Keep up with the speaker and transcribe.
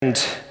And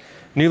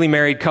newly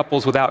married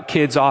couples without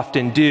kids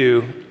often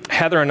do.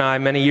 Heather and I,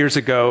 many years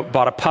ago,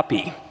 bought a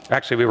puppy.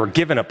 Actually, we were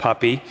given a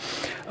puppy,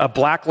 a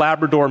black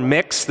Labrador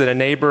mix that a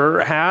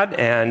neighbor had,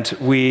 and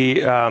we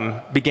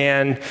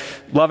began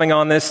loving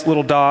on this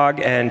little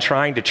dog and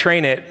trying to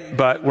train it,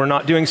 but we're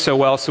not doing so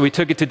well, so we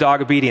took it to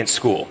dog obedience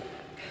school.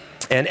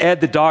 And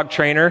Ed, the dog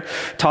trainer,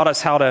 taught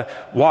us how to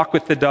walk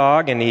with the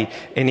dog, and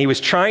he was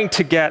trying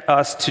to get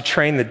us to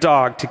train the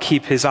dog to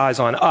keep his eyes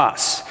on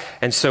us.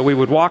 And so we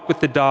would walk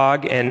with the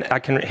dog, and I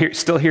can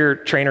still hear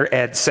trainer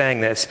Ed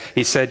saying this.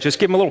 He said, just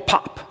give him a little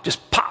pop, just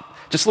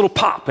a little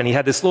pop. And he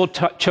had this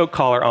little choke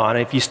collar on,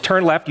 and if you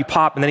turn left, you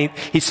pop, and then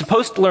he's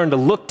supposed to learn to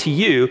look to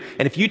you,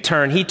 and if you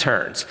turn, he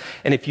turns.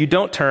 And if you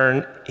don't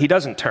turn, he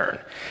doesn't turn.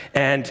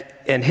 And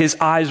his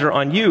eyes are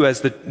on you as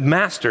the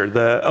master,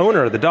 the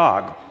owner of the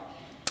dog.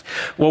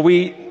 Well,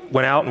 we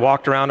went out and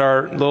walked around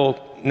our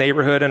little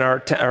neighborhood in our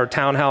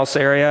townhouse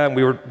area, and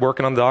we were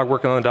working on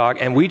the dog,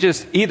 and we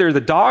just, either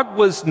the dog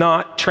was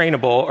not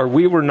trainable or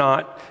we were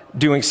not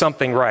doing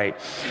something right.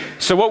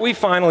 So what we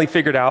finally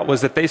figured out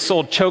was that they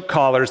sold choke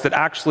collars that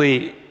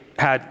actually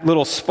had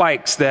little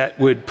spikes that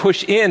would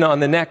push in on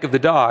the neck of the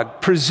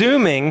dog,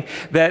 presuming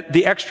that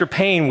the extra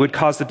pain would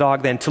cause the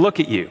dog then to look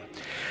at you.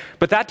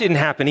 But that didn't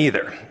happen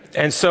either.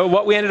 And so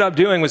what we ended up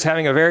doing was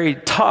having a very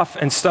tough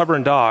and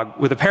stubborn dog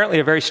with apparently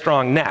a very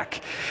strong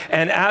neck.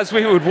 And as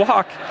we would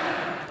walk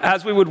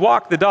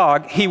the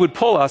dog, he would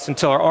pull us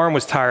until our arm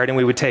was tired and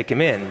we would take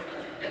him in.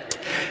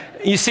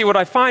 You see, what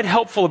I find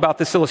helpful about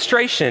this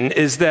illustration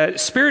is that,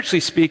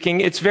 spiritually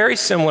speaking, it's very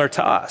similar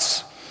to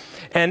us.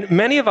 And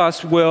many of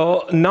us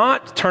will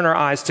not turn our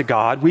eyes to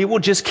God. We will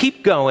just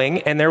keep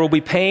going, and there will be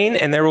pain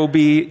and there will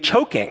be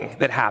choking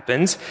that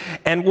happens.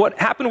 And what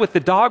happened with the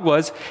dog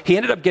was he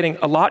ended up getting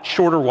a lot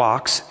shorter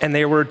walks, and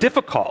they were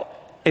difficult.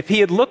 If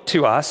he had looked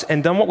to us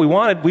and done what we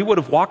wanted, we would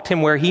have walked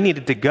him where he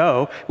needed to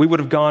go. We would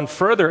have gone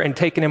further and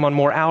taken him on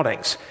more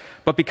outings.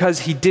 But because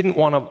he didn't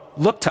want to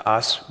look to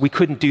us, we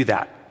couldn't do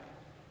that.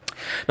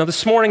 Now,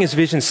 this morning is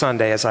Vision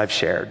Sunday, as I've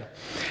shared.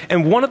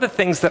 And one of the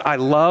things that I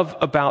love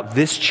about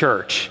this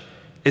church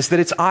is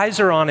that its eyes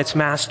are on its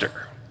master.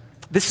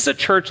 This is a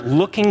church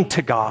looking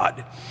to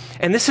God.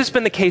 And this has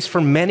been the case for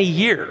many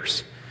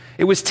years.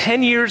 It was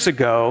 10 years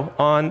ago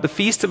on the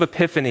Feast of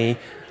Epiphany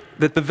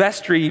that the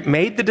vestry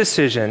made the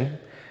decision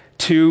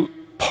to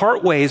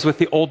part ways with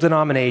the old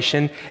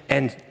denomination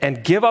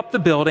and give up the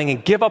building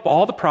and give up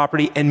all the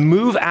property and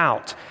move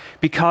out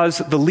because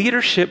the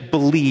leadership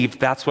believed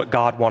that's what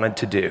God wanted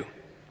to do.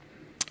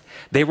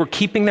 They were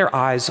keeping their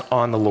eyes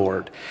on the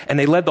Lord. And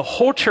they led the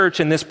whole church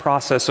in this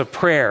process of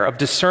prayer, of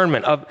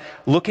discernment, of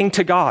looking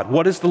to God.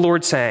 What is the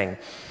Lord saying?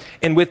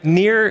 And with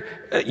near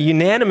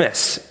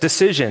unanimous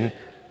decision,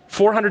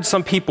 400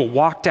 some people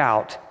walked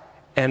out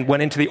and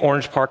went into the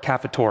Orange Park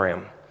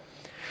cafetorium.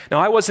 Now,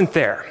 I wasn't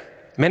there.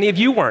 Many of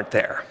you weren't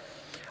there.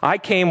 I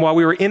came while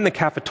we were in the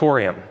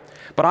cafetorium.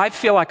 But I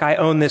feel like I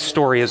own this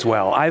story as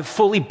well. I've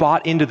fully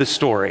bought into the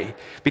story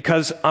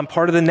because I'm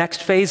part of the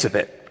next phase of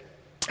it.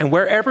 And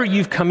wherever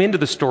you've come into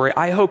the story,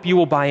 I hope you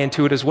will buy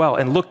into it as well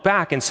and look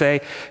back and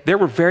say, there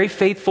were very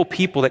faithful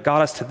people that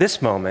got us to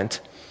this moment,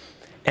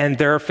 and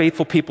there are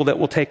faithful people that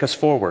will take us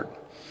forward.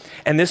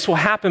 And this will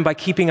happen by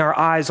keeping our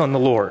eyes on the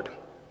Lord.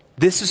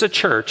 This is a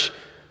church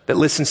that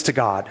listens to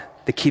God,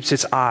 that keeps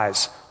its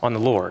eyes on the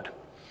Lord.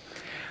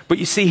 But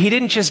you see, he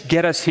didn't just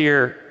get us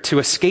here to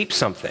escape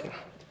something.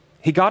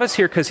 He got us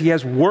here because he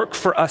has work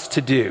for us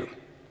to do.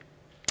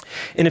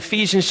 In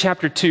Ephesians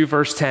chapter 2,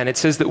 verse 10, it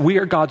says that we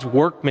are God's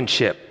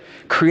workmanship,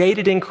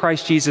 created in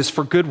Christ Jesus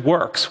for good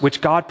works, which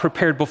God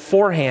prepared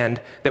beforehand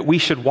that we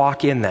should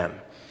walk in them.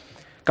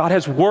 God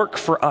has work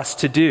for us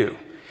to do.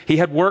 He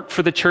had work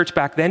for the church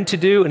back then to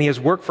do, and he has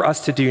work for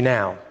us to do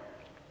now.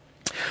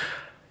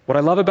 What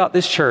I love about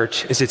this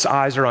church is its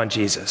eyes are on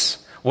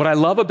Jesus. What I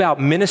love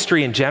about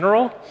ministry in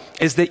general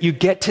is that you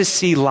get to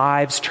see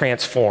lives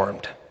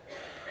transformed.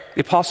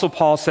 The Apostle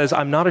Paul says,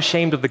 I'm not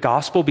ashamed of the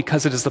gospel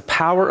because it is the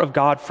power of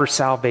God for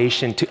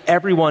salvation to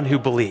everyone who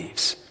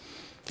believes.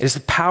 It is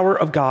the power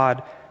of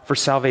God for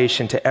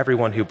salvation to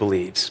everyone who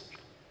believes.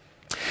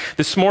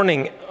 This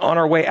morning, on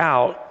our way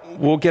out,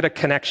 we'll get a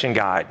connection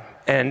guide.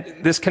 And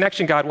this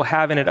connection guide will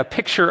have in it a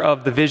picture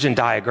of the vision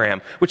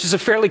diagram, which is a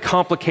fairly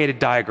complicated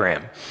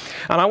diagram.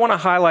 And I want to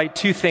highlight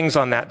two things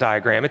on that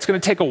diagram. It's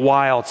going to take a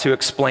while to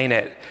explain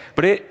it,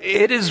 but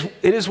it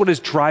is what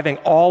is driving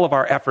all of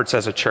our efforts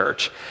as a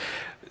church.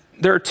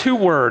 There are two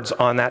words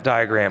on that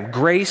diagram,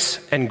 grace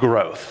and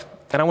growth.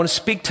 And I want to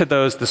speak to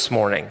those this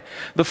morning.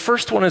 The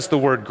first one is the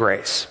word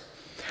grace.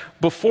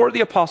 Before the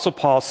Apostle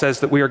Paul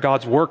says that we are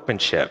God's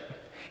workmanship,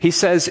 he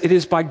says, it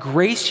is by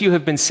grace you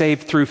have been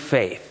saved through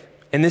faith.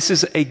 And this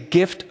is a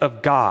gift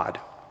of God.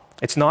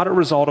 It's not a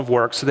result of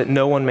work so that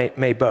no one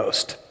may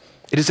boast.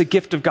 It is a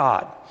gift of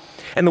God.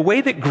 And the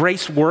way that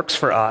grace works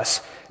for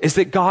us is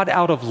that God,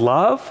 out of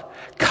love,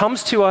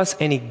 comes to us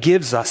and he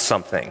gives us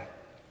something.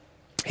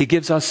 He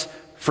gives us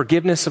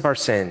forgiveness of our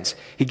sins.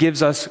 He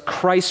gives us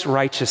Christ's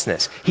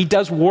righteousness. He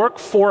does work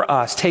for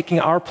us, taking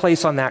our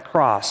place on that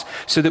cross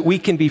so that we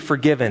can be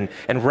forgiven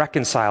and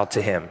reconciled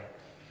to him.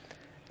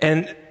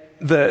 And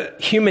the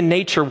human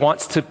nature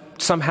wants to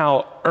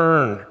somehow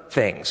earn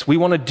things. We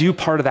want to do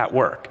part of that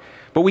work,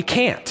 but we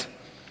can't.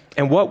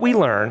 And what we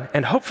learn,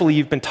 and hopefully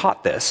you've been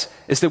taught this,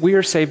 is that we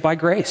are saved by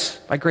grace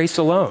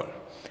alone.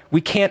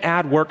 We can't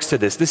add works to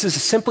this. This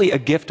is simply a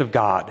gift of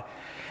God.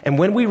 And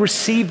when we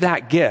receive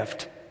that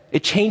gift,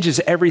 it changes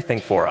everything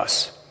for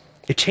us.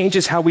 It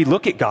changes how we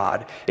look at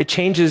God. It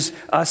changes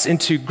us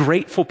into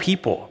grateful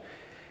people.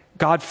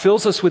 God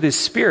fills us with his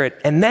Spirit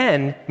and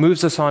then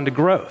moves us on to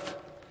growth.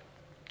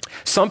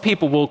 Some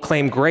people will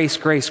claim grace,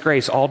 grace,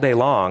 grace all day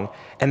long,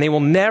 and they will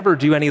never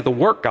do any of the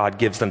work God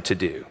gives them to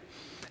do.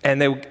 And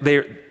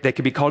they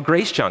could be called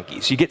grace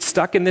junkies. You get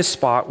stuck in this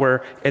spot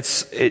where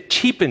it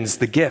cheapens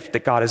the gift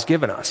that God has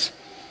given us.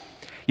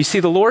 You see,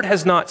 the Lord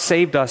has not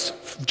saved us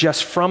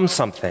just from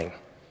something.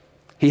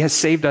 He has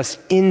saved us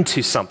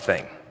into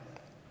something.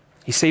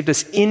 He saved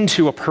us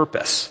into a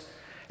purpose.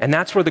 And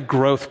that's where the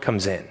growth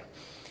comes in.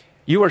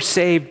 You are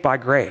saved by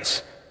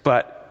grace,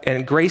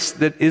 and grace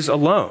that is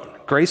alone.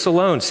 Grace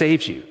alone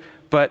saves you,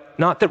 but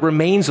not that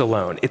remains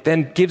alone. It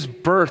then gives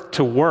birth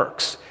to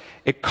works.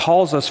 It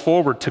calls us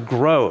forward to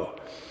grow.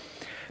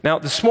 Now,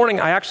 this morning,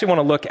 I actually want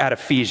to look at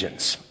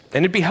Ephesians.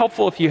 And it'd be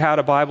helpful if you had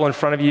a Bible in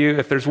front of you.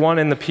 If there's one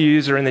in the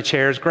pews or in the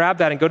chairs, grab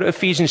that and go to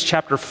Ephesians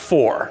chapter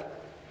 4.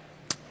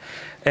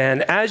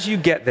 And as you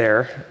get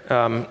there,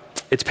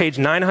 it's page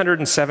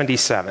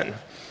 977.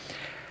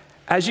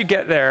 As you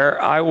get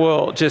there, I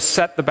will just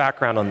set the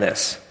background on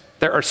this.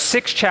 There are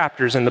 6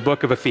 chapters in the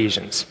book of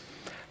Ephesians.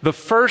 The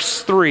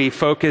first 3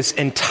 focus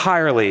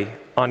entirely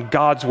on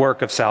God's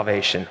work of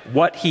salvation,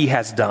 what he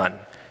has done,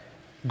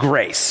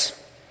 grace.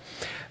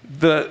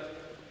 The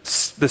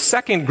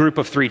second group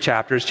of 3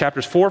 chapters,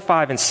 chapters 4,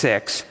 5, and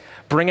 6,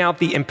 bring out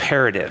the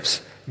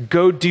imperatives.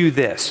 Go do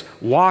this.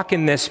 Walk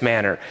in this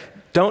manner.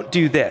 Don't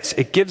do this.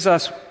 It gives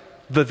us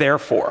the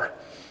therefore.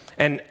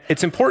 And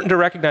it's important to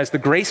recognize the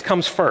grace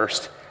comes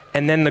first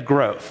and then the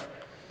growth.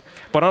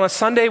 But on a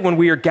Sunday when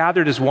we are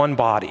gathered as one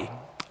body,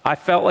 I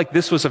felt like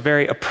this was a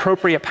very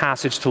appropriate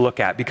passage to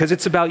look at because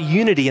it's about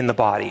unity in the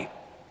body.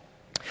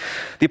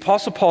 The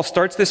Apostle Paul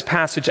starts this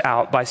passage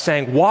out by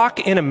saying, walk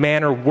in a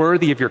manner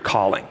worthy of your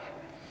calling.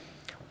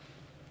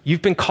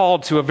 You've been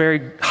called to a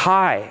very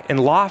high and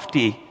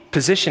lofty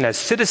position as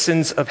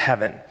citizens of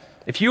heaven.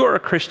 If you are a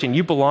Christian,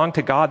 you belong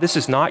to God. This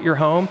is not your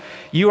home.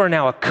 You are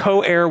now a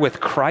co-heir with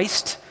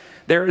Christ.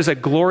 There is a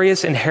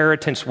glorious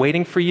inheritance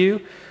waiting for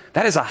you.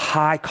 That is a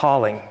high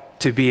calling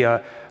to be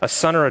a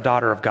son or a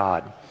daughter of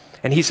God.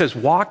 And he says,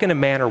 walk in a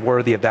manner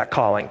worthy of that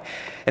calling.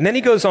 And then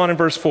he goes on in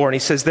verse 4 and he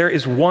says, there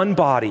is one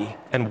body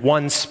and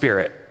one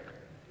Spirit,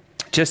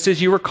 just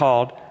as you were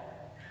called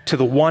to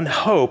the one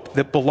hope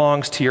that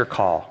belongs to your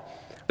call.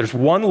 There's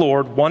one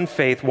Lord, one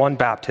faith, one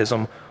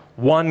baptism,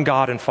 one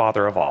God and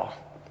Father of all.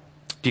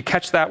 Do you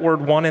catch that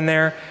word one in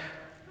there?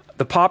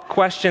 The pop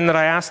question that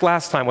I asked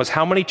last time was,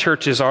 how many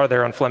churches are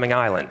there on Fleming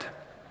Island?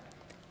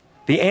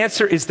 The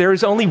answer is there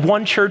is only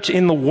one church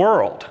in the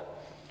world.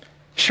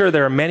 Sure,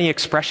 there are many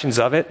expressions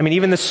of it. I mean,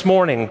 even this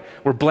morning,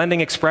 we're blending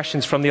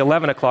expressions from the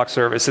 11 o'clock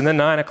service and the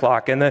 9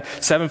 o'clock and the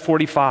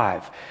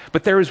 7:45.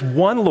 But there is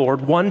one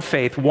Lord, one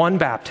faith, one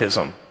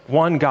baptism,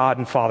 one God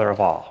and Father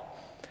of all.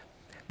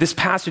 This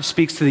passage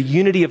speaks to the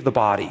unity of the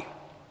body.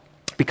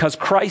 Because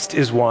Christ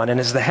is one and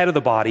is the head of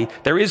the body,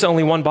 there is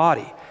only one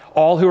body.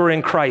 All who are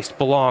in Christ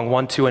belong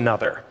one to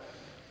another.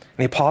 And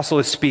the apostle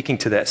is speaking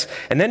to this.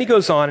 And then he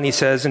goes on and he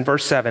says in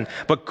verse 7,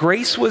 but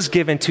grace was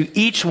given to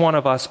each one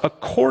of us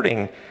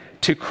according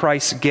to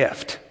Christ's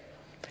gift.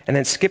 And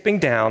then skipping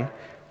down,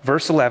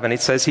 verse 11,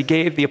 it says he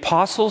gave the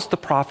apostles, the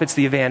prophets,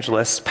 the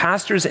evangelists,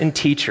 pastors, and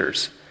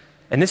teachers.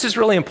 And this is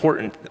really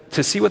important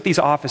to see what these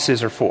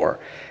offices are for.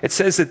 It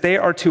says that they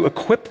are to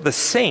equip the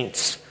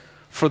saints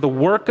for the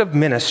work of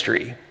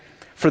ministry,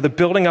 for the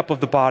building up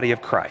of the body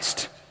of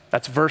Christ.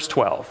 That's verse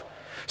 12.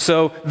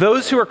 So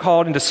those who are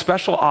called into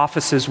special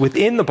offices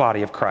within the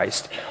body of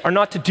Christ are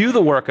not to do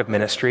the work of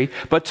ministry,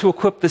 but to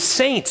equip the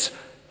saints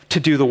to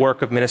do the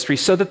work of ministry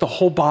so that the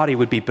whole body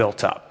would be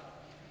built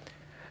up.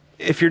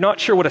 If you're not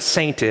sure what a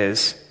saint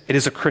is, it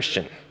is a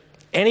Christian.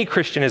 Any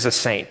Christian is a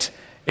saint.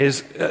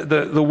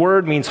 The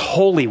word means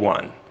holy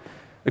one.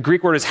 The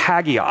Greek word is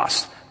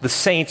hagios. The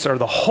saints are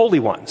the holy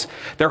ones.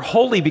 They're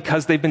holy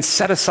because they've been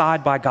set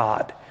aside by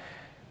God.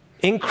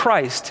 In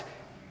Christ,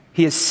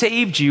 he has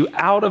saved you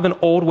out of an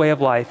old way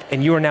of life,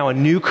 and you are now a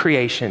new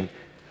creation,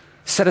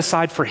 set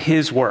aside for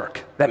his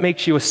work. That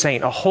makes you a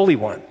saint, a holy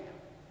one.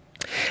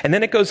 And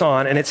then it goes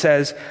on and it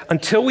says,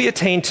 until we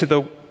attain to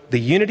the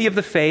unity of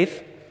the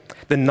faith,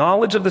 the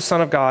knowledge of the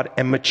Son of God,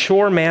 and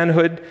mature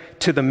manhood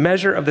to the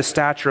measure of the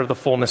stature of the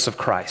fullness of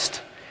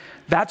Christ.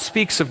 That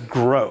speaks of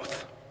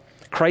growth.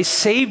 Christ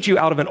saved you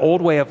out of an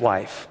old way of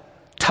life,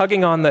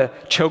 tugging on the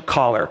choke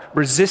collar,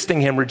 resisting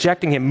him,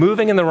 rejecting him,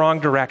 moving in the wrong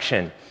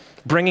direction,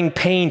 bringing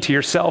pain to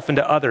yourself and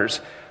to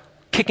others,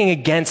 kicking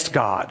against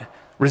God,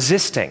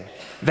 resisting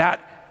that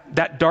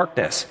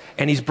darkness.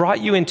 And he's brought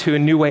you into a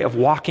new way of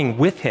walking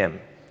with him,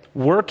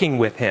 working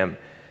with him,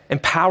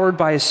 empowered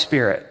by his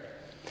Spirit.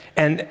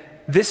 And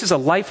this is a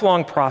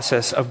lifelong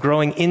process of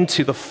growing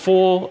into the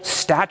full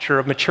stature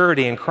of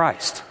maturity in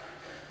Christ.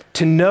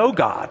 To know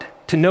God,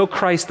 to know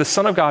Christ, the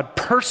Son of God,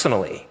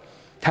 personally,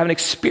 to have an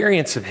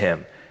experience of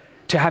him,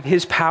 to have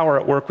his power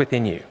at work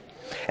within you.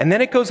 And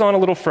then it goes on a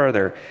little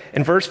further.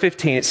 In verse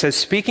 15, it says,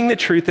 speaking the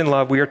truth in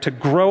love, we are to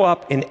grow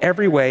up in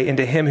every way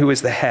into him who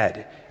is the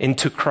head,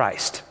 into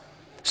Christ.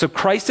 So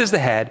Christ is the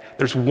head.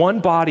 There's one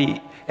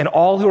body, and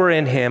all who are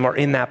in him are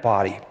in that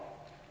body.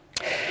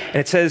 And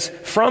it says,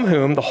 from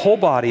whom the whole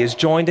body is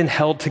joined and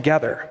held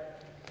together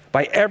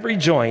by every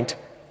joint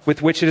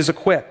with which it is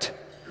equipped,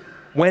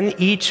 when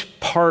each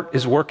part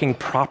is working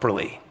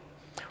properly.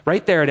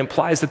 Right there, it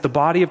implies that the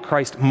body of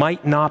Christ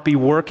might not be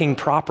working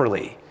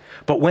properly.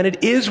 But when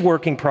it is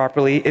working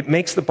properly, it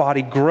makes the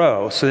body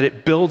grow so that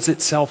it builds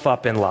itself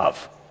up in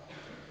love.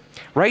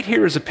 Right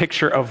here is a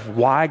picture of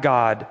why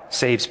God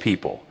saves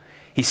people.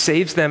 He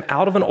saves them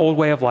out of an old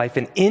way of life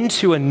and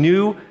into a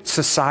new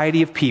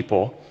society of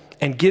people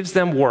and gives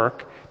them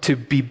work to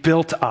be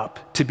built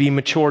up, to be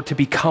mature, to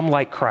become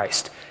like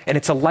Christ. And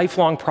it's a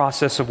lifelong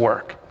process of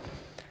work.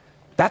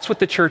 That's what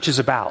the church is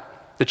about.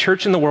 The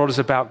church in the world is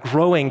about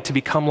growing to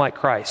become like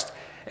Christ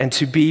and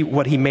to be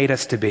what he made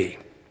us to be.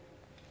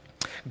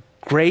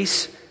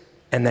 Grace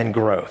and then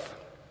growth.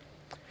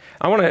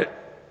 I want to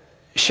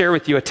share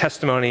with you a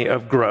testimony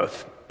of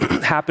growth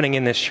happening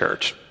in this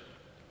church.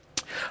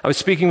 I was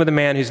speaking with a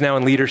man who's now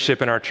in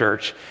leadership in our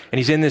church, and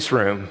he's in this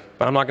room,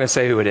 but I'm not going to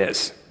say who it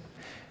is.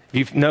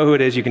 If you know who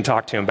it is, you can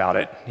talk to him about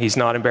it. He's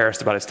not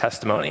embarrassed about his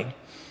testimony.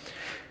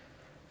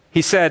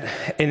 He said,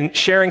 in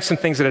sharing some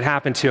things that had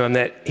happened to him,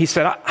 that he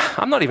said,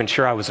 I'm not even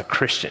sure I was a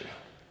Christian.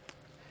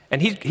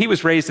 And he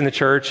was raised in the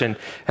church and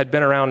had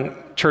been around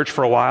church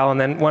for a while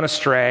and then went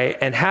astray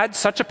and had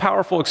such a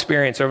powerful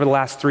experience over the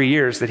last 3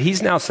 years that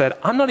he's now said,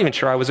 I'm not even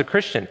sure I was a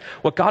Christian.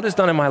 What God has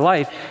done in my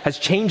life has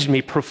changed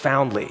me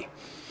profoundly.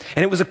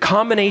 And it was a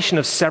combination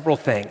of several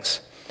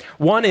things.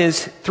 One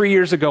is 3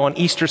 years ago on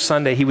Easter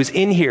Sunday, he was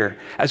in here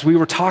as we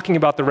were talking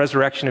about the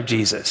resurrection of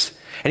Jesus.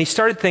 And he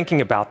started thinking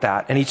about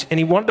that, and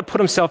he wanted to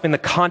put himself in the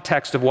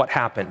context of what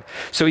happened.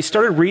 So he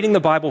started reading the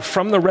Bible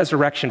from the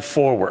resurrection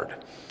forward.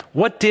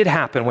 What did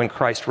happen when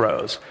Christ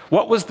rose?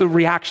 What was the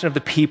reaction of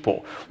the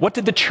people? What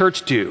did the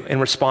church do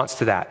in response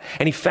to that?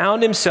 And he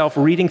found himself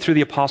reading through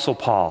the Apostle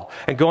Paul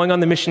and going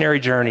on the missionary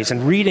journeys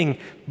and reading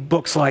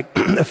books like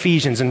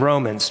Ephesians and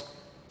Romans,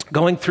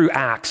 going through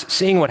Acts,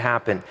 seeing what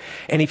happened.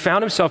 And he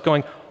found himself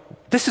going,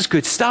 this is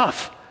good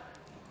stuff.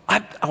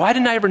 Why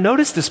didn't I ever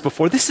notice this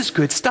before? This is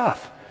good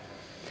stuff.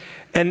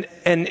 And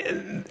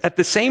at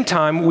the same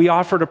time, we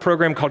offered a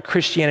program called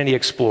Christianity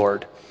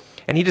Explored.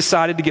 And he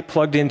decided to get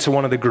plugged into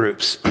one of the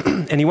groups.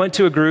 And he went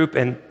to a group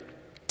and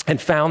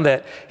found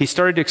that he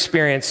started to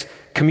experience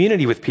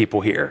community with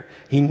people here.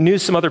 He knew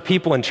some other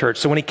people in church.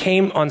 So when he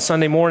came on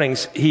Sunday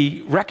mornings,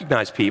 he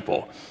recognized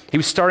people. He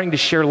was starting to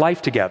share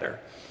life together.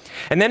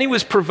 And then he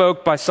was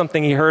provoked by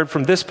something he heard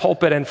from this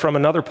pulpit and from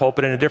another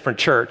pulpit in a different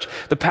church.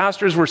 The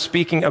pastors were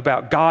speaking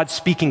about God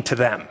speaking to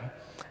them.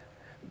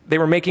 They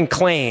were making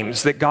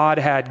claims that God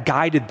had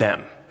guided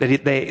them,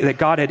 that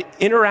God had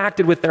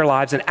interacted with their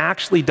lives and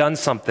actually done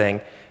something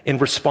in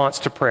response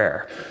to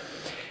prayer.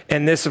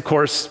 And this, of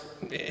course,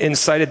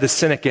 incited the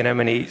cynic in him,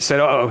 and he said,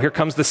 oh, here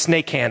comes the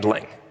snake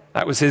handling.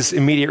 That was his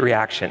immediate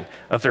reaction.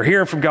 If they're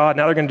hearing from God,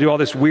 now they're going to do all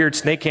this weird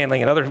snake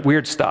handling and other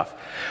weird stuff.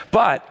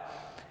 But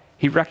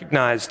he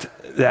recognized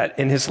that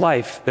in his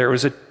life there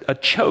was a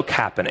choke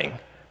happening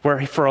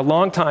where for a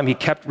long time he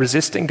kept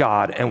resisting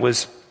God and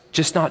was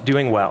just not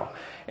doing well.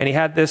 And he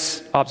had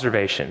this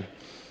observation.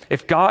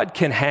 If God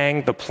can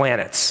hang the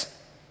planets,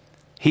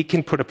 he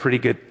can put a pretty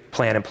good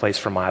plan in place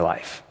for my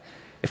life.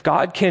 If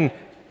God can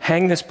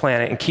hang this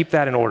planet and keep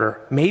that in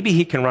order, maybe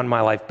he can run my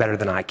life better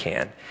than I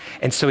can.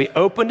 And so he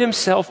opened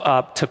himself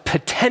up to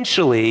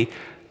potentially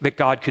that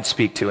God could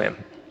speak to him.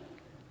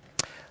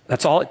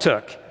 That's all it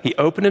took. He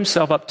opened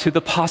himself up to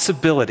the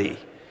possibility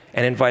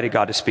and invited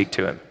God to speak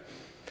to him.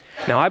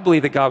 Now, I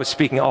believe that God was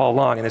speaking all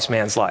along in this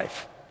man's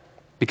life.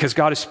 Because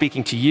God is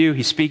speaking to you,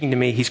 he's speaking to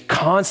me. He's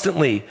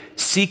constantly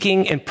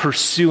seeking and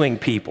pursuing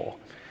people.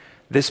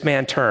 This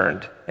man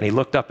turned and he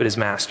looked up at his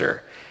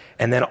master,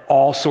 and then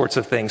all sorts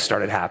of things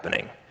started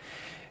happening.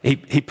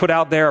 He put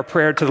out there a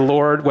prayer to the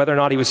Lord, whether or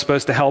not he was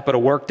supposed to help at a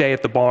work day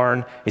at the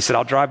barn. He said,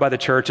 I'll drive by the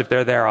church. If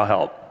they're there, I'll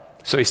help.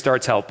 So he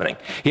starts helping.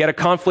 He had a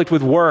conflict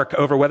with work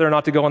over whether or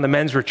not to go on the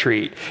men's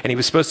retreat. And he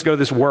was supposed to go to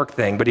this work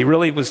thing, but he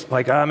really was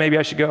like, maybe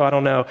I should go. I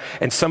don't know.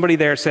 And somebody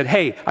there said,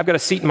 hey, I've got a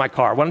seat in my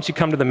car. Why don't you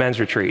come to the men's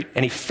retreat?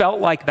 And he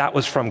felt like that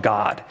was from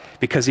God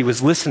because he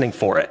was listening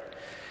for it.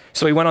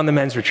 So he went on the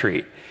men's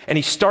retreat. And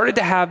he started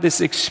to have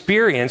this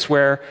experience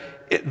where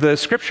the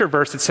scripture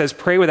verse that says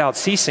pray without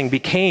ceasing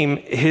became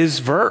his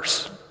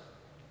verse.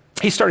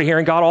 He started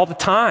hearing God all the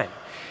time.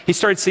 He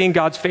started seeing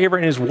God's favor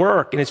in his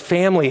work, in his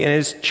family, in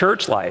his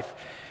church life.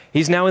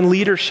 He's now in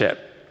leadership.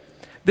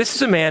 This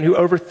is a man who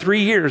over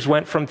 3 years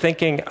went from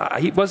thinking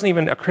he wasn't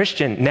even a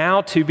Christian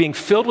now to being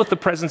filled with the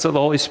presence of the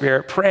Holy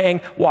Spirit,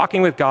 praying,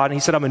 walking with God. And he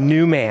said, I'm a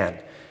new man.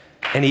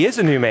 And he is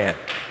a new man.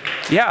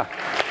 Yeah.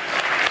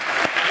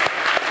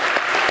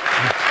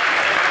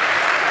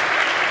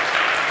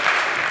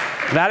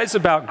 That is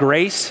about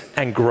grace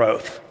and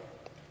growth.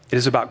 It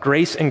is about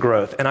grace and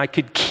growth. And I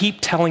could keep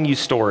telling you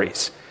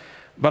stories,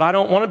 but I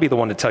don't want to be the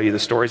one to tell you the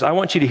stories. I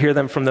want you to hear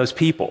them from those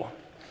people.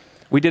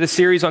 We did a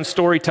series on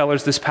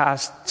storytellers this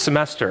past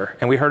semester,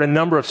 and we heard a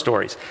number of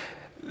stories.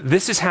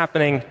 This is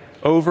happening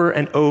over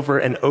and over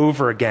and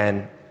over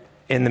again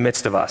in the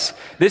midst of us.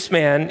 This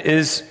man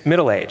is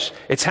middle-aged.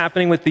 It's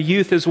happening with the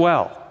youth as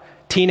well,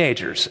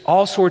 teenagers,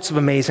 all sorts of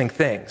amazing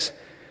things.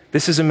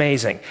 This is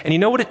amazing. And you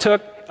know what it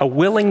took? A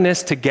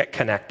willingness to get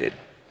connected.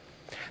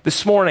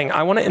 This morning,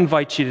 I want to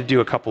invite you to do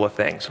a couple of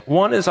things.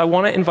 One is I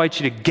want to invite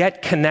you to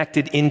get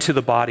connected into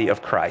the body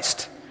of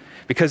Christ.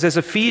 Because as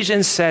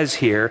Ephesians says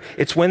here,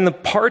 it's when the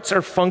parts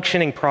are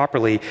functioning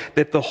properly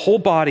that the whole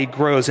body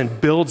grows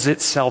and builds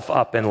itself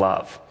up in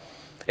love.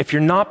 If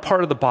you're not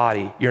part of the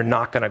body, you're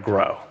not going to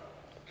grow.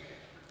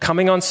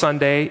 Coming on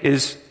Sunday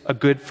is a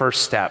good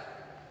first step.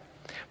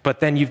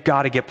 But then you've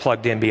got to get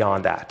plugged in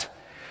beyond that.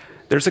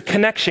 There's a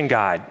connection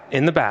guide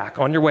in the back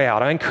on your way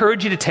out. I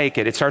encourage you to take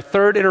it. It's our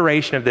third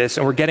iteration of this,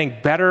 and we're getting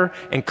better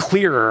and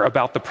clearer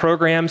about the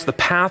programs, the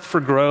path for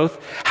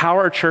growth, how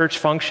our church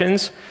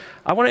functions.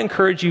 I want to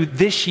encourage you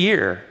this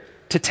year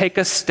to take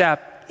a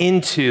step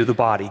into the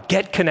body.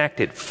 Get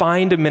connected.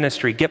 Find a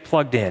ministry. Get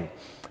plugged in.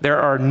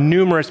 There are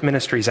numerous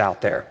ministries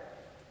out there.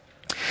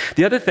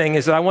 The other thing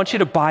is that I want you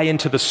to buy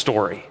into the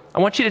story. I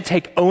want you to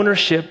take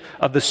ownership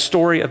of the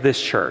story of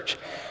this church,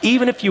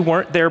 even if you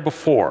weren't there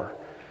before.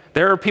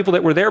 There are people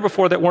that were there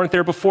before that weren't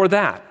there before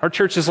that. Our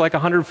church is like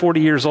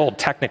 140 years old,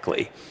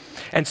 technically.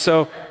 And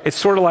so it's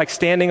sort of like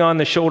standing on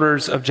the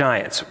shoulders of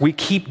giants. We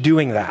keep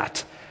doing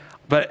that.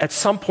 But at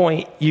some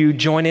point, you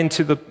join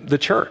into the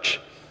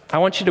church. I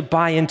want you to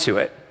buy into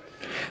it.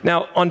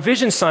 Now, on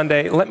Vision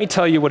Sunday, let me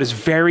tell you what is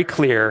very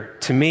clear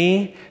to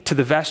me, to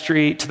the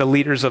vestry, to the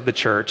leaders of the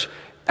church.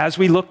 As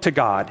we look to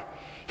God,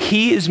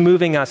 He is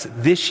moving us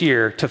this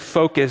year to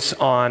focus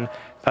on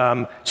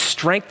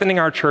strengthening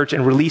our church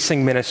and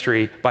releasing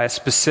ministry by a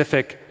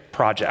specific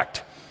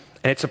project.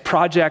 And it's a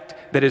project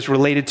that is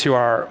related to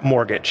our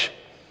mortgage.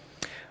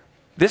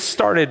 This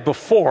started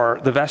before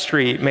the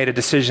vestry made a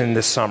decision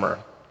this summer.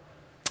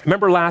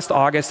 Remember last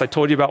August, I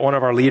told you about one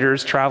of our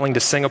leaders traveling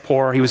to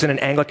Singapore. He was in an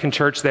Anglican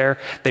church there.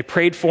 They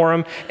prayed for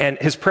him, and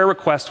his prayer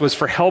request was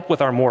for help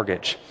with our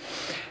mortgage.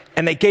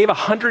 And they gave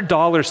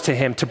 $100 to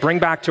him to bring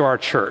back to our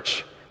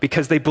church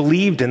because they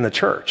believed in the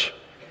church.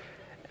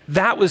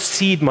 That was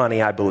seed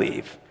money, I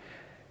believe.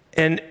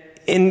 And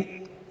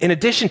in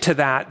addition to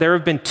that, there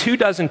have been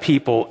 24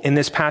 people in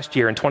this past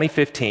year, in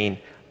 2015,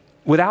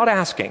 without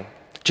asking,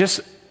 just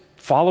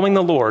following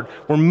the Lord,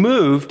 were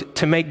moved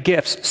to make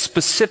gifts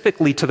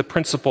specifically to the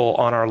principal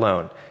on our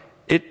loan.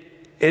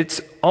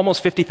 It's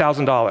almost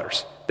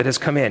 $50,000 that has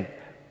come in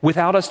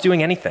without us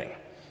doing anything.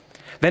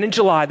 Then in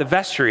July, the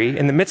vestry,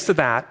 in the midst of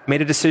that,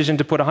 made a decision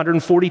to put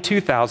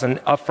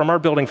 $142,000 up from our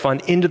building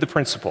fund into the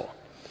principal.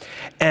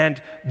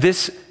 And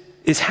this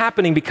is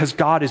happening because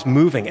God is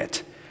moving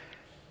it.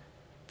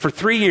 For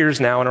 3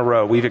 years now in a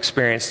row, we've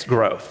experienced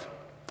growth.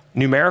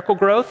 Numerical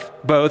growth,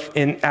 both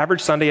in average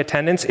Sunday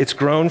attendance, it's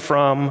grown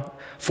from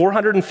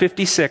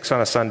 456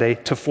 on a Sunday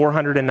to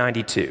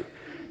 492.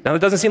 Now, that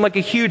doesn't seem like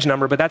a huge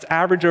number, but that's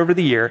average over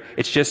the year.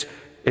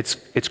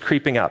 It's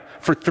creeping up.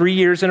 For 3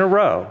 years in a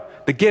row,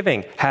 the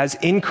giving has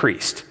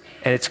increased,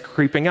 and it's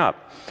creeping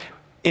up.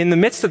 In the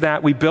midst of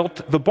that, we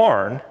built the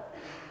barn,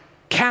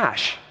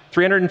 cash,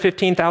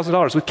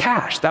 $315,000 with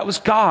cash. That was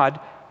God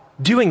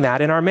doing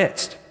that in our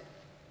midst.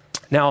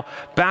 Now,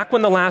 back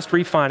when the last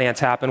refinance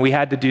happened, we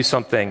had to do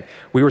something.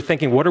 We were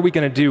thinking, what are we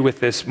going to do with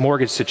this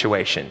mortgage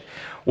situation?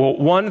 Well,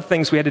 one of the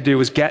things we had to do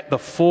was get the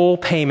full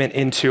payment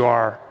into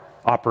our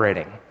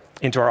operating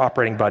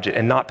budget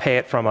and not pay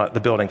it from the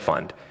building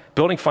fund.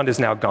 Building fund is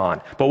now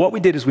gone. But what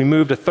we did is we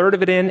moved a third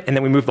of it in, and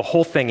then we moved the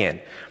whole thing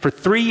in. For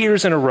 3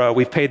 years in a row,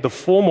 we've paid the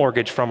full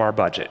mortgage from our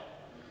budget.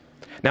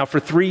 Now, for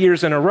 3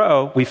 years in a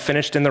row, we've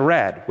finished in the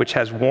red, which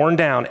has worn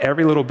down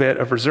every little bit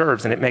of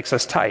reserves, and it makes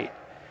us tight.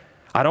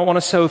 I don't want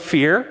to sow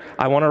fear.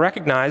 I want to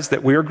recognize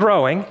that we are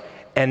growing,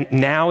 and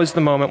now is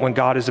the moment when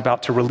God is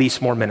about to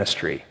release more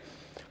ministry.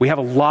 We have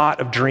a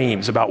lot of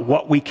dreams about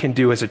what we can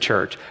do as a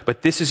church,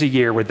 but this is a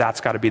year where that's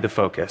got to be the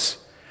focus.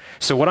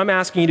 So what I'm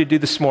asking you to do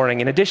this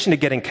morning, in addition to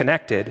getting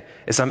connected,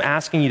 is I'm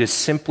asking you to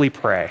simply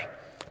pray,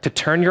 to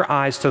turn your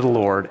eyes to the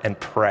Lord and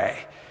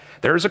pray.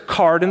 There is a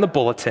card in the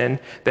bulletin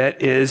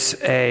that is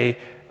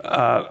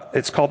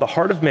it's called the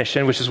Heart of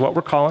Mission, which is what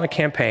we're calling a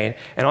campaign.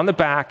 And on the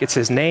back, it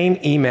says name,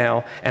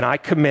 email, and I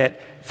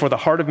commit for the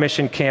Heart of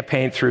Mission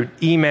campaign through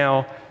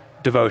email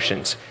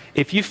devotions.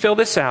 If you fill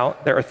this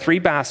out, there are 3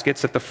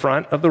 baskets at the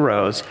front of the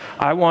rows.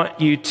 I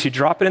want you to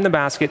drop it in the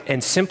basket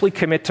and simply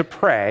commit to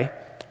pray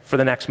for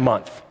the next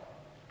month.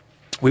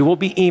 We will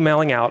be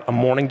emailing out a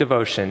morning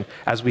devotion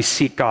as we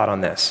seek God on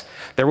this.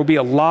 There will be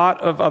a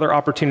lot of other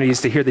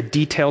opportunities to hear the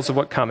details of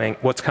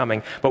what's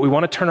coming, but we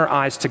want to turn our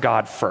eyes to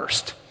God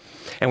first.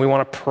 And we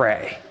want to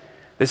pray.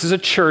 This is a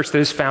church that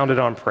is founded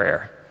on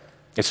prayer.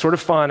 It's sort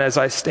of fun as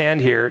I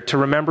stand here to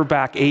remember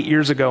back 8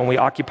 years ago when we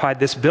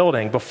occupied this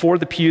building, before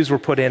the pews were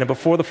put in and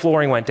before the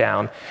flooring went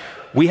down.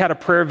 we had a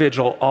prayer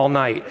vigil all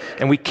night,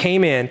 and we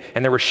came in,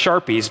 and there were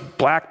Sharpies,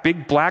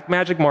 big black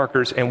magic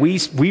markers, and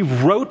we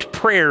wrote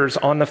prayers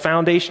on the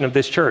foundation of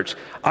this church.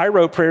 I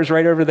wrote prayers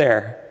right over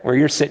there, where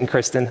you're sitting,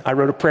 Kristen. I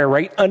wrote a prayer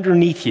right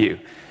underneath you.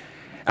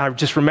 I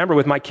just remember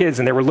with my kids,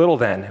 and they were little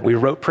then, we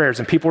wrote prayers,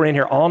 and people were in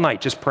here all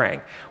night just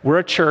praying. We're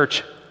a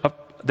church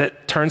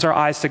that turns our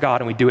eyes to God,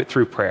 and we do it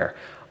through prayer.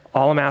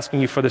 All I'm asking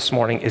you for this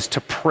morning is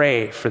to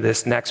pray for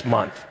this next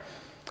month.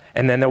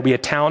 And then there'll be a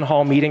town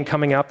hall meeting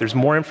coming up. There's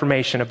more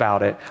information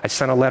about it. I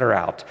sent a letter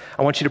out.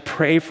 I want you to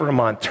pray for a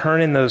month,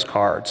 turn in those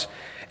cards,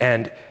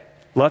 and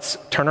let's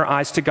turn our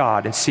eyes to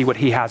God and see what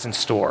he has in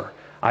store.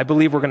 I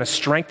believe we're going to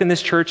strengthen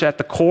this church at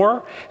the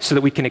core so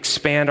that we can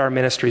expand our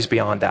ministries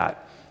beyond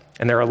that.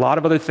 And there are a lot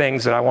of other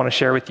things that I want to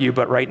share with you,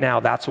 but right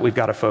now that's what we've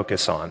got to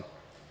focus on.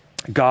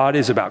 God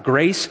is about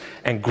grace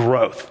and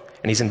growth,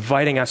 and he's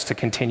inviting us to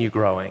continue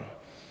growing.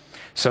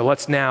 So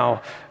let's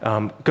now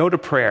go to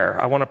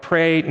prayer. I want to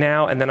pray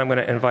now, and then I'm going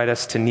to invite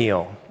us to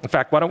kneel. In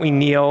fact, why don't we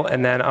kneel,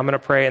 and then I'm going to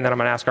pray, and then I'm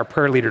going to ask our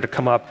prayer leader to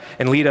come up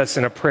and lead us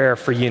in a prayer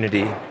for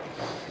unity.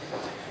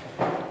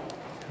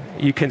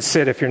 You can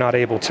sit if you're not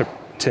able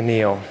to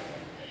kneel.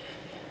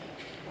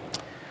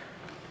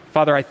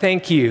 Father, I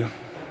thank you.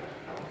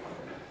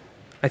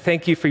 I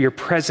thank you for your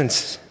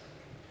presence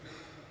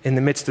in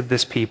the midst of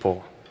this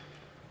people.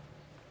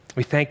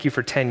 We thank you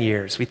for 10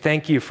 years. We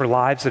thank you for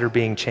lives that are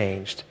being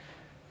changed,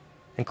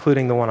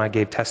 including the one I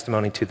gave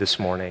testimony to this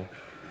morning.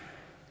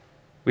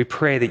 We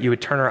pray that you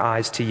would turn our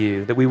eyes to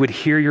you, that we would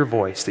hear your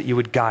voice, that you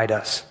would guide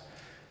us.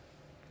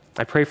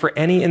 I pray for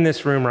any in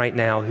this room right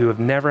now who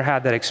have never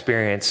had that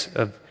experience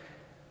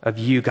of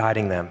you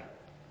guiding them.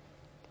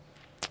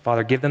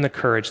 Father, give them the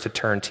courage to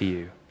turn to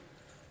you.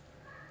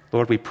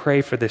 Lord, we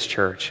pray for this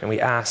church, and we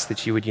ask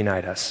that you would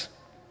unite us.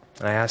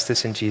 And I ask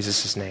this in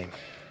Jesus' name.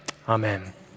 Amen.